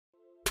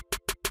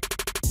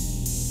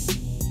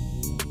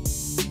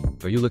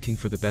Are you looking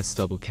for the best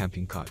double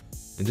camping cot?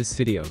 In this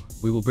video,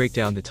 we will break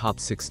down the top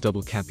 6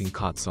 double camping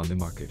cots on the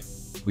market.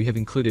 We have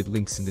included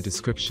links in the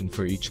description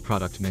for each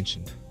product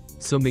mentioned,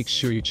 so make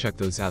sure you check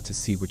those out to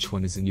see which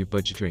one is in your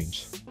budget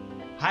range.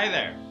 Hi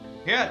there!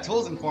 Here at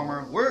Tools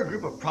Informer, we're a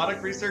group of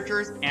product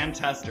researchers and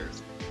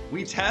testers.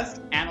 We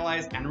test,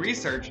 analyze, and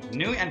research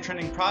new and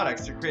trending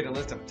products to create a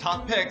list of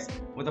top picks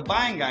with a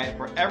buying guide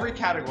for every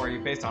category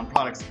based on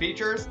product's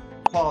features,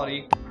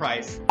 quality,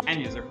 price,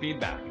 and user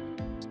feedback.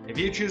 If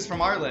you choose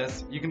from our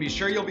list, you can be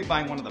sure you'll be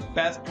buying one of the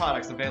best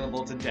products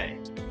available today.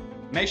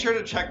 Make sure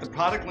to check the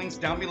product links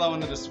down below in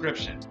the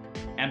description.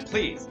 And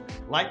please,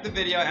 like the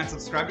video and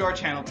subscribe to our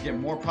channel to get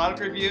more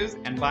product reviews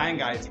and buying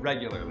guides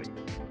regularly.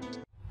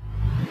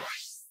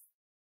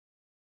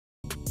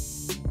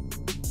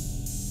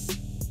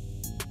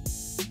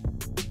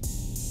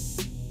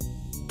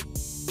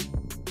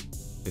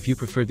 If you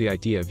prefer the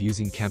idea of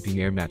using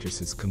camping air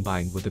mattresses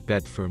combined with a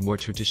bed for a more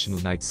traditional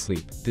night's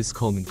sleep, this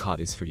COLEMAN cot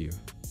is for you.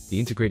 The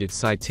integrated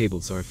side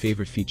tables are a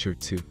favorite feature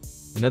too.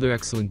 Another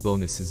excellent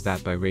bonus is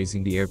that by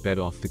raising the air bed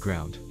off the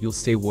ground, you'll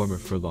stay warmer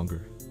for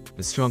longer.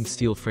 The strong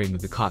steel frame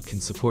of the cot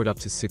can support up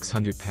to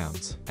 600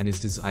 pounds and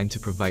is designed to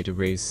provide a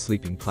raised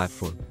sleeping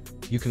platform.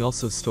 You can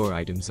also store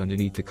items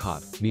underneath the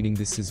cot, meaning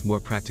this is more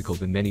practical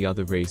than many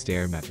other raised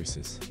air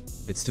mattresses.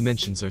 Its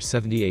dimensions are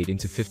 78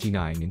 into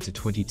 59 into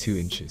 22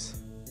 inches.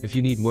 If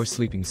you need more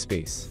sleeping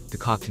space, the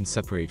cot can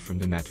separate from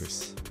the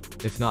mattress.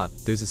 If not,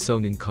 there's a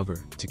sewn-in cover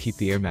to keep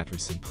the air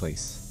mattress in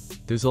place.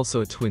 There's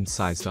also a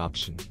twin-sized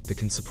option that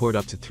can support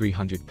up to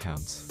 300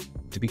 pounds.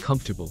 To be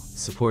comfortable,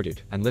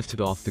 supported, and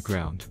lifted off the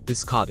ground,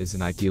 this cot is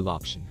an ideal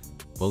option.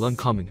 While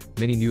uncommon,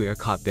 many new air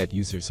cot bed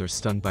users are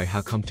stunned by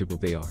how comfortable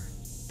they are.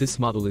 This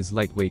model is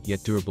lightweight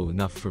yet durable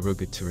enough for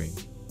rugged terrain.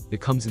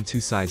 It comes in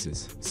 2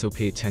 sizes, so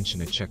pay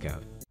attention at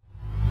checkout.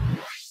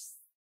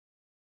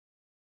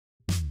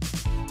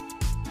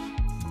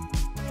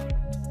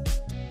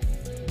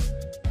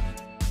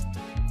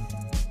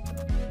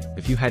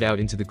 If you head out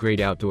into the great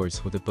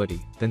outdoors with a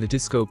buddy, then the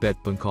Disco Bed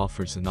Bunk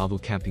offers a novel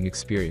camping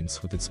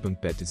experience with its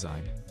bunk bed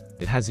design.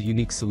 It has a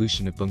unique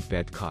solution of bunk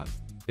bed cot.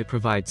 It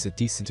provides a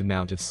decent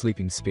amount of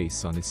sleeping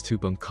space on its 2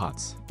 bunk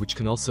cots, which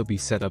can also be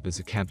set up as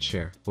a camp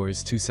chair or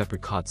as 2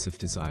 separate cots if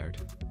desired.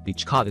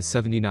 Each cot is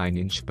 79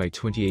 inch by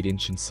 28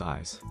 inch in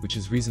size, which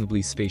is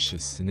reasonably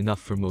spacious and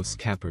enough for most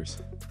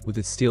campers. With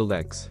its steel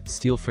legs,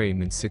 steel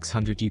frame and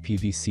 600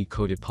 PVC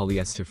coated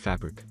polyester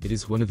fabric, it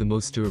is one of the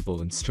most durable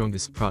and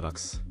strongest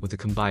products, with a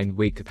combined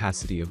weight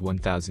capacity of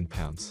 1,000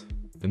 pounds.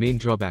 The main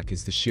drawback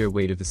is the sheer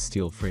weight of the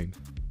steel frame.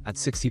 At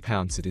 60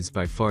 pounds it is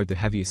by far the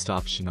heaviest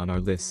option on our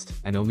list,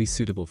 and only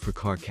suitable for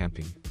car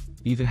camping.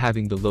 Even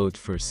having the load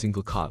for a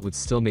single cot would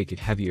still make it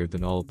heavier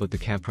than all but the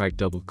Camprite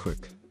Double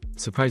Quick.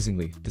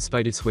 Surprisingly,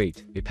 despite its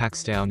weight, it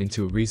packs down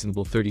into a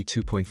reasonable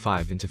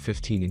 32.5 into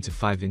 15 into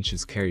 5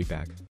 inches carry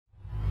bag.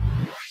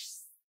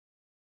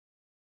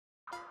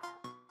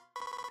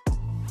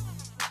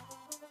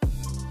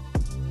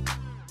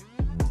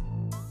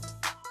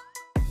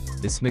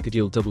 This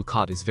MEGADEAL double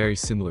cot is very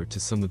similar to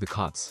some of the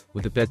cots,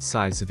 with a bed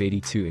size of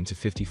 82 into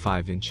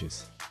 55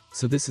 inches.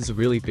 So this is a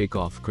really big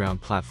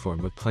off-ground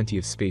platform with plenty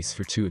of space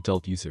for 2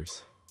 adult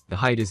users. The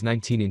height is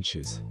 19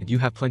 inches, and you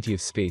have plenty of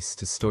space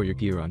to store your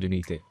gear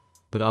underneath it.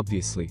 But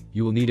obviously,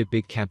 you will need a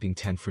big camping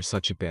tent for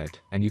such a bed,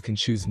 and you can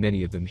choose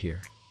many of them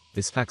here.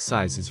 This pack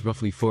size is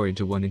roughly 4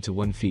 into 1 into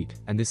 1 feet,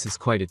 and this is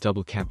quite a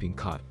double camping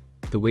cot.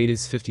 The weight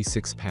is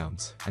 56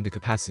 pounds, and the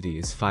capacity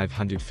is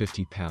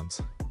 550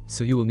 pounds.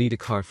 So you will need a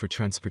car for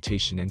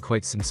transportation and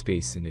quite some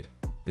space in it.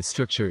 The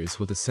structure is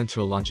with a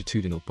central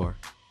longitudinal bar,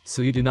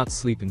 so you do not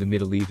sleep in the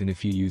middle even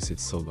if you use it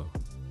solo.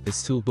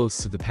 This tool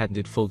boasts of the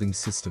patented folding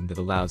system that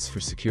allows for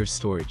secure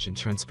storage and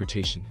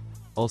transportation.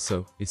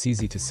 Also, it's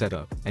easy to set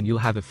up, and you'll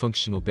have a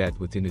functional bed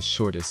within as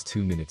short as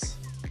 2 minutes.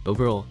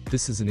 Overall,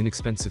 this is an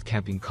inexpensive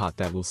camping cot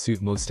that will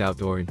suit most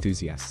outdoor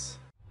enthusiasts.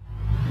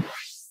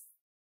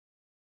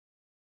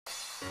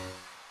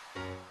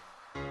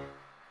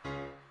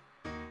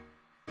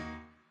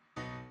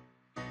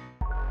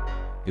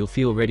 You'll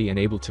feel ready and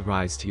able to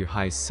rise to your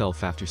highest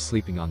self after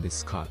sleeping on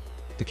this cot.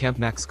 The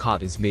CAMPMAX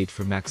cot is made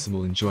for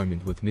maximal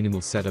enjoyment with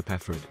minimal setup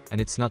effort, and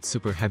it's not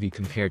super heavy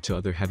compared to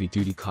other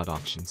heavy-duty cot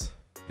options.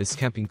 This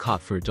camping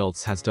cot for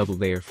adults has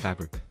double-layer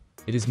fabric.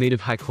 It is made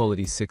of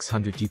high-quality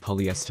 600D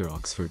polyester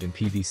Oxford and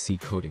PVC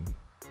coating.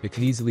 It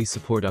can easily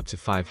support up to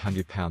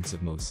 500 pounds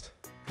at most.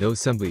 No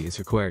assembly is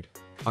required.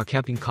 Our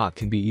camping cot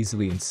can be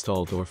easily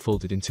installed or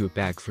folded into a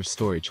bag for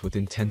storage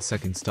within 10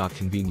 seconds.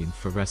 Convenient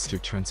for rest or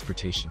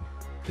transportation.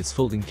 This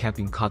folding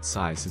camping cot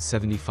size is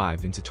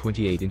 75 into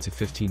 28 into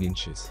 15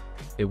 inches.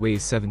 It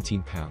weighs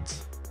 17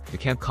 pounds. The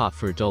camp cot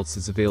for adults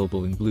is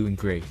available in blue and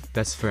gray,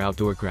 best for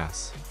outdoor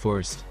grass,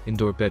 forest,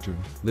 indoor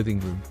bedroom, living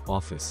room,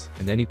 office,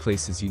 and any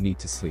places you need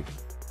to sleep.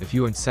 If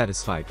you aren't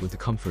satisfied with the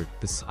comfort,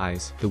 the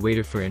size, the weight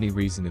or for any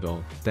reason at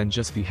all, then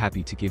just be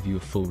happy to give you a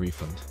full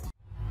refund.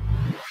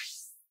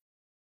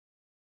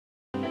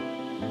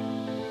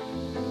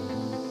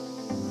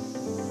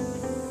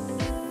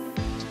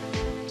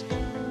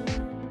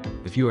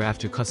 If you are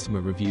after customer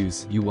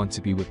reviews, you want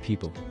to be with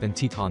people, then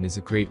Teton is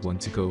a great one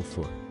to go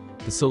for.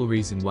 The sole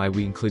reason why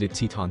we included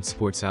Teton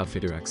Sports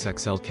Outfitter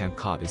XXL Camp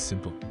Cot is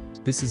simple.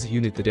 This is a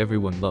unit that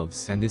everyone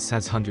loves, and this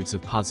has hundreds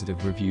of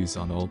positive reviews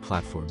on all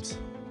platforms.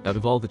 Out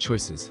of all the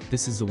choices,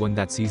 this is the one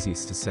that's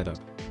easiest to set up.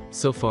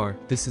 So far,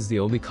 this is the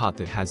only cot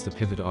that has the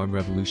pivot arm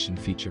revolution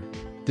feature.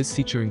 This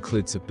feature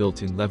includes a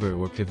built-in lever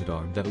or pivot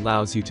arm that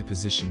allows you to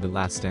position the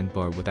last end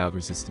bar without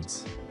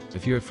resistance.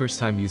 If you're a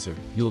first-time user,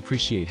 you'll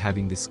appreciate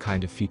having this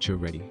kind of feature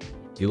ready.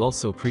 You'll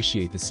also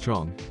appreciate the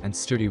strong and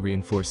sturdy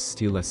reinforced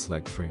steel-less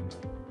leg frame.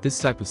 This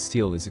type of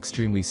steel is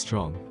extremely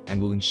strong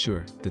and will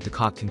ensure that the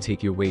cot can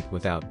take your weight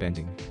without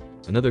bending.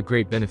 Another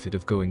great benefit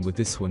of going with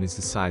this one is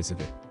the size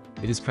of it.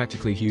 It is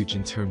practically huge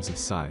in terms of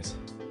size.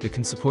 It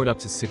can support up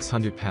to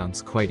 600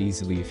 pounds quite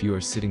easily if you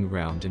are sitting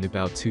around, and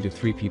about 2 to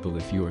 3 people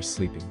if you are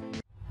sleeping.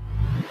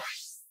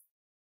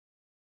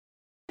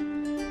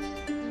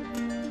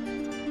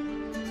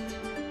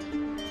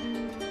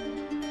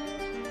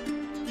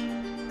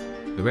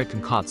 The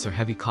Redcon cots are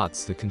heavy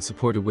cots that can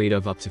support a weight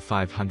of up to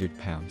 500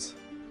 pounds.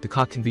 The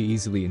cot can be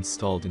easily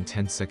installed in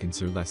 10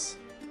 seconds or less.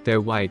 They're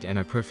wide and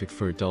are perfect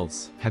for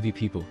adults, heavy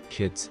people,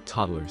 kids,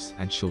 toddlers,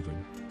 and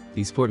children.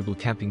 These portable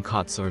camping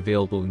cots are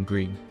available in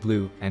green,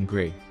 blue, and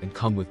gray, and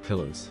come with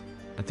pillows.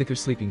 A thicker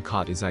sleeping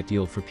cot is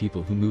ideal for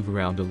people who move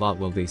around a lot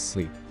while they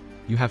sleep.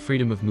 You have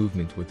freedom of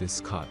movement with this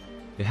cot.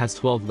 It has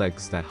 12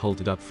 legs that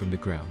hold it up from the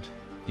ground.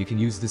 You can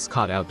use this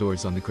cot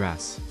outdoors on the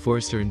grass,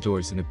 forest, or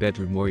indoors in a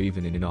bedroom or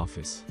even in an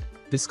office.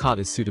 This cot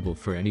is suitable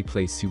for any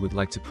place you would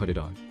like to put it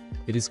on.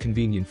 It is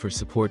convenient for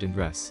support and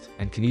rest,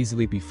 and can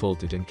easily be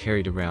folded and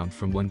carried around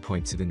from one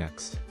point to the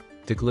next.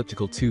 The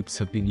elliptical tubes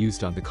have been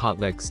used on the cot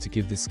legs to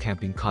give this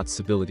camping cot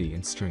stability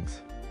and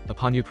strength.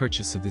 Upon your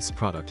purchase of this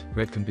product,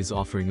 Redcon is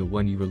offering a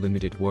 1-year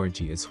limited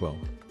warranty as well.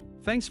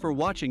 Thanks for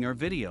watching our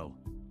video.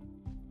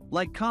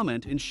 Like,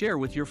 comment, and share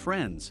with your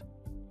friends.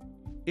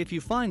 If you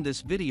find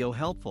this video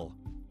helpful,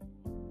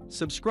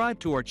 subscribe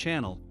to our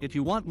channel if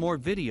you want more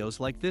videos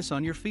like this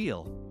on your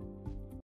feel.